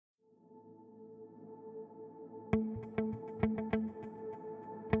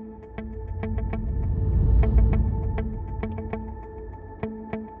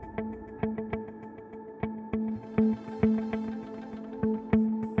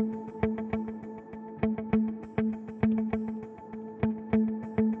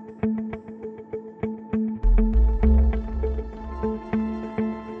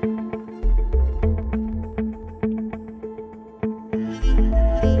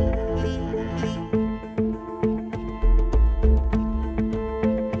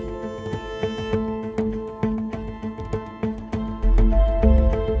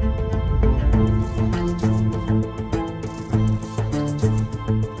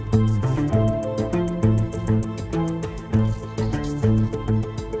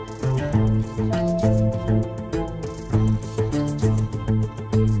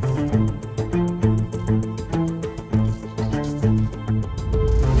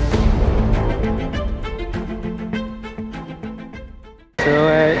So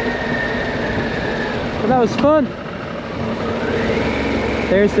but that was fun.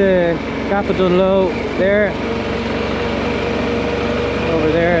 There's the Gap of Dunloe there,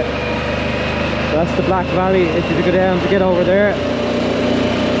 over there. So that's the Black Valley if you go down to get over there.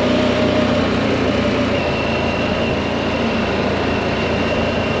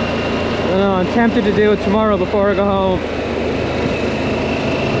 I don't know, I'm tempted to do it tomorrow before I go home.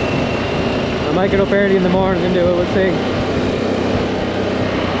 I might get up early in the morning and do it, we'll see.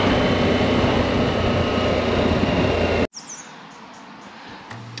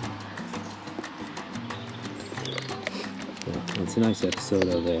 It's a nice episode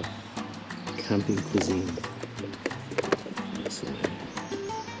of camping cuisine.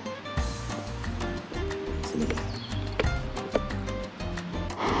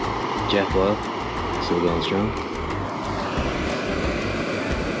 Jet oil, still going strong.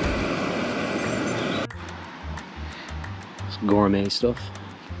 It's gourmet stuff.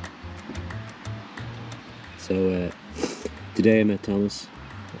 So today I met Thomas.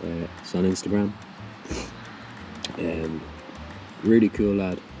 It's on Instagram. Really cool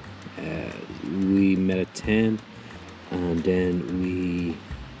lad. We met at 10 and then we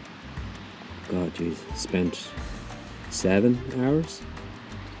spent 7 hours.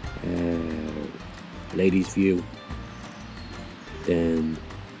 Ladies View, then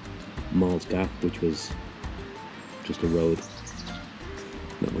Mall's Gap, which was just a road,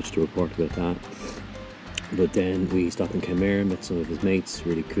 not much to report about that. But then we stopped in Kerry, met some of his mates,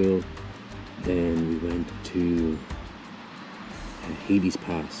 really cool. Then we went to Hades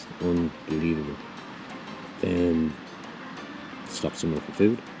Pass, unbelievable. Then stopped somewhere for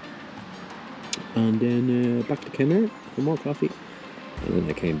food, and then back to Kerry for more coffee, and then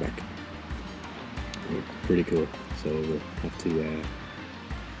I came back. Pretty cool. So we'll have to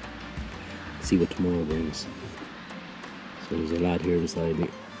see what tomorrow brings. So there's a lad here beside me,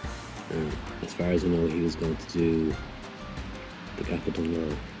 and as far as I know, he was going to do the Gap of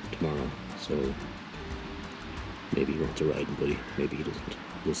Dunloe tomorrow. So maybe he wants to ride, buddy. Maybe he doesn't.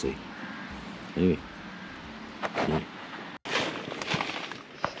 We'll see. Anyway. Yeah.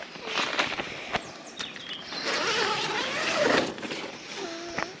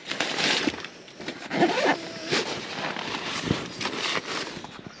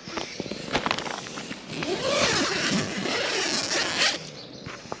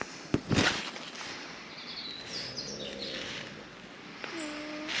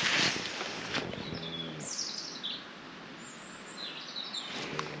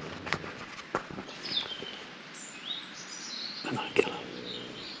 I'm gonna kill him.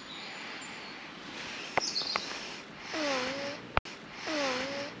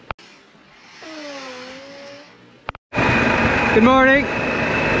 Good morning.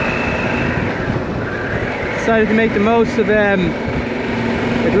 Decided to make the most of the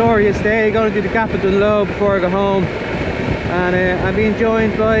glorious day. Going to do the Gap of Dunloe before I go home, and I'm being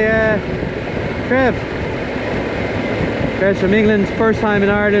joined by Trev. Trev's from England, first time in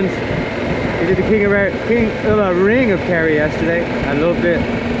Ireland. We did the Ring of Kerry yesterday. I loved it.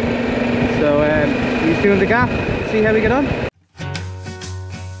 So he's doing the Gap. See how we get on.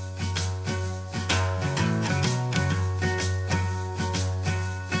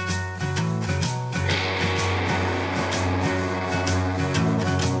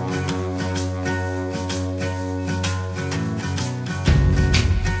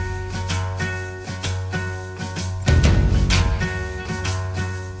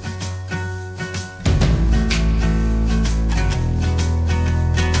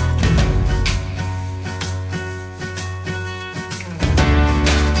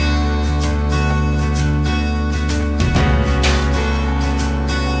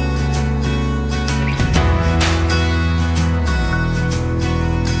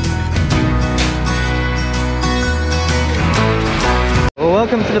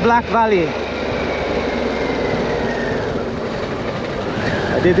 Welcome to the Black Valley.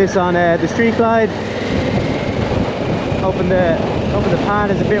 I did this on the street glide. Hoping the pan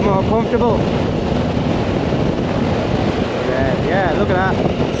is a bit more comfortable. Yeah, look at that,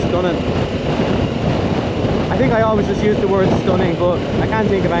 stunning. I think I always just use the word stunning, but I can't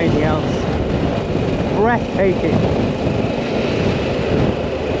think of anything else. Breathtaking.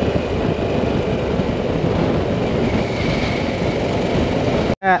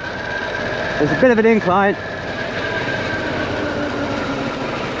 There's a bit of an incline.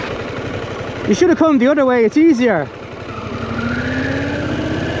 You should have come the other way, it's easier.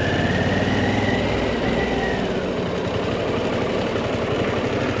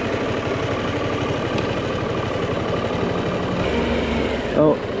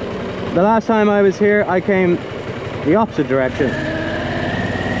 Oh, the last time I was here I came the opposite direction.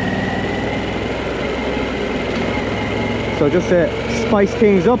 So just to spice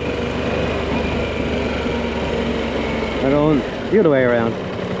things up, I don't the other way around.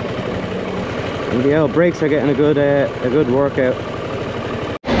 And the old brakes are getting a good workout.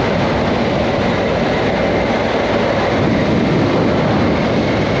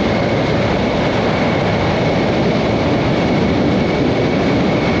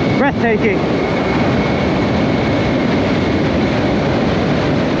 Breathtaking.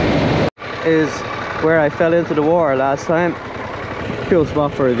 Is where I fell into the water last time. Cool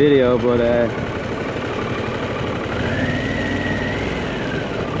spot for a video, but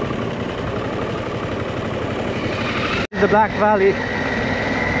the Black Valley.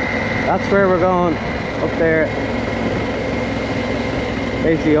 That's where we're going, up there.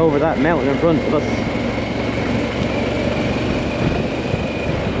 Basically over that mountain in front of us.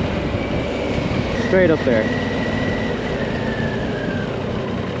 Straight up there.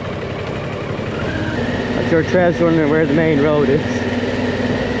 I'm sure Trev's wondering where the main road is.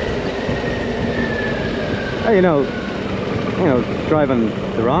 Oh, you know, drive on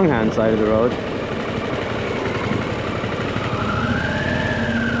the wrong hand side of the road.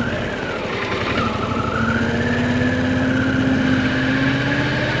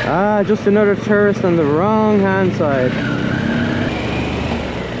 Ah, just another tourist on the wrong hand side.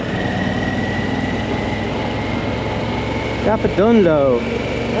 Gap of Dunloe.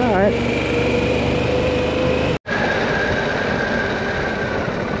 Alright.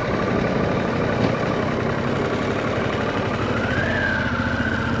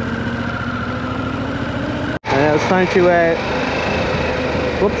 And now it's time to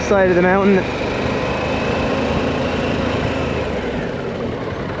go up the side of the mountain.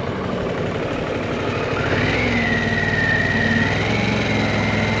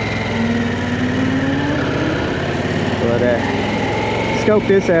 Scope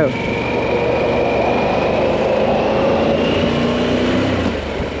this out.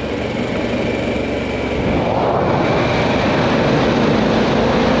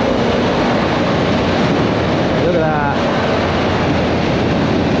 Look at that.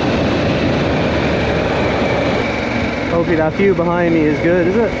 Hopefully that view behind me is good,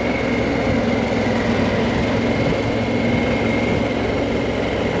 is it?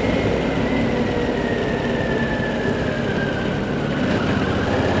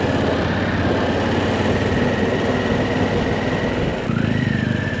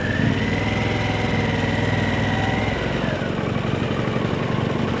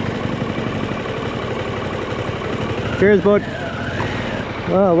 Cheers, bud.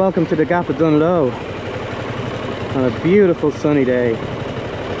 Well, welcome to the Gap of Dunloe on a beautiful sunny day.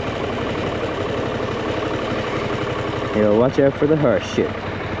 You know, watch out for the horse shit.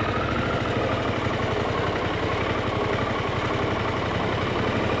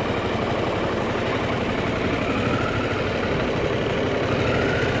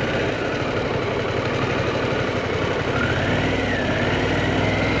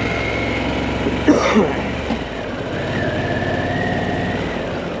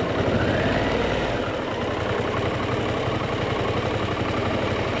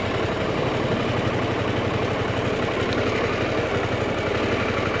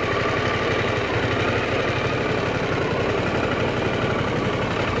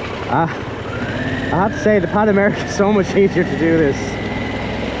 I have to say, the Pan America is so much easier to do this.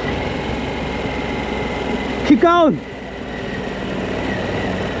 Keep going!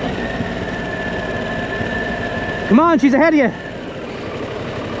 Come on, she's ahead of you!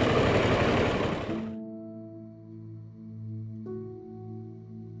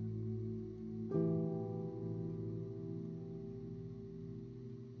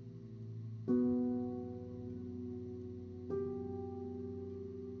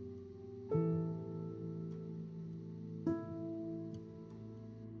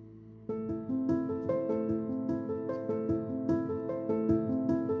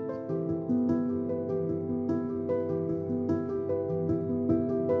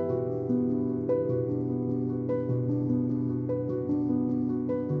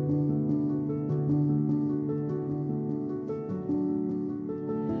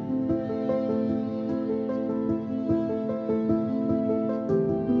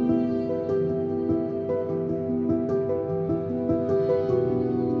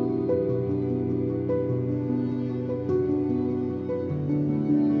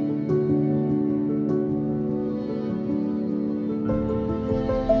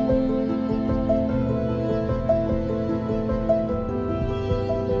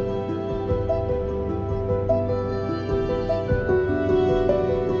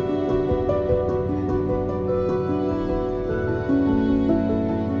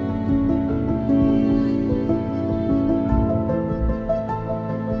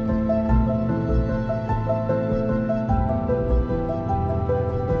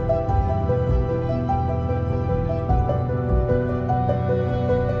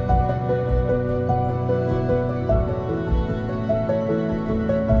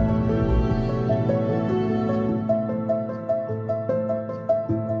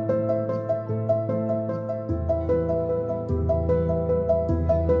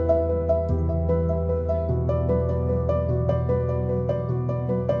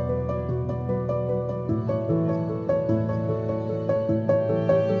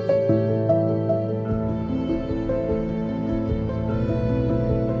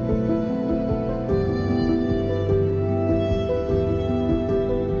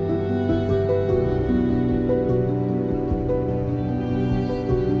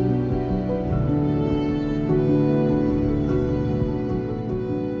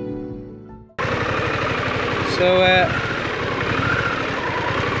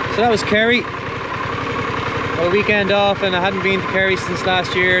 So that was Kerry. Got a weekend off, and I hadn't been to Kerry since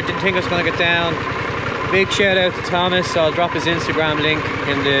last year. Didn't think I was going to get down. Big shout out to Thomas. I'll drop his Instagram link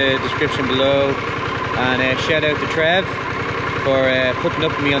in the description below. And shout out to Trev for putting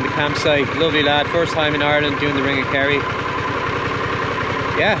up with me on the campsite. Lovely lad, first time in Ireland doing the Ring of Kerry.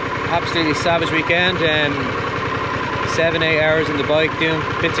 Yeah, absolutely savage weekend. 7-8 hours on the bike doing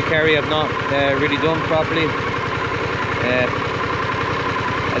bits of Kerry I've not really done properly.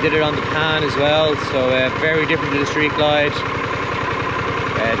 I did it on the pan as well, so very different to the street glide.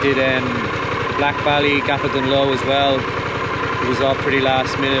 Did Black Valley, Gap of Dunloe as well. It was all pretty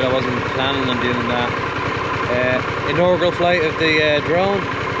last minute, I wasn't planning on doing that. Inaugural flight of the drone,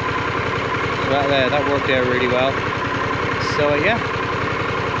 so that worked out really well. So yeah,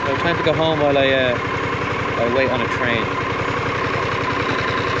 so time to go home while I wait on a train.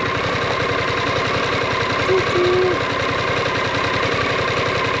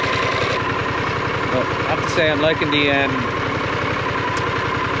 Well, I have to say I'm liking the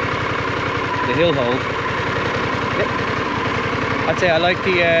hill hold. Yep. I'd say I like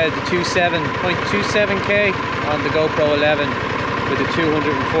the 0.27K on the GoPro 11 with the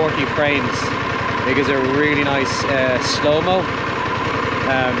 240 frames. It gives a really nice slow-mo.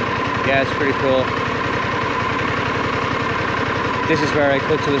 Yeah, it's pretty cool. This is where I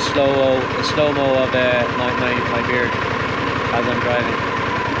cut to a slow-mo of my beard as I'm driving.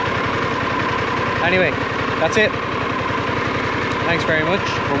 Anyway, that's it. Thanks very much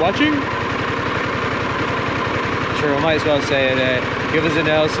for watching. Sure, I might as well say it. Give us an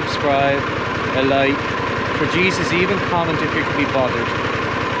L, subscribe, a like. For Jesus, even comment if you can be bothered.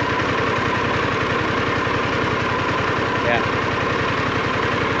 Yeah.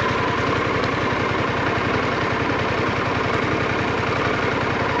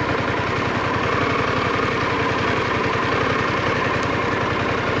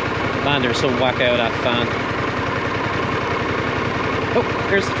 Man, there's some whack out of that fan. Oh,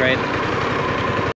 here's the train.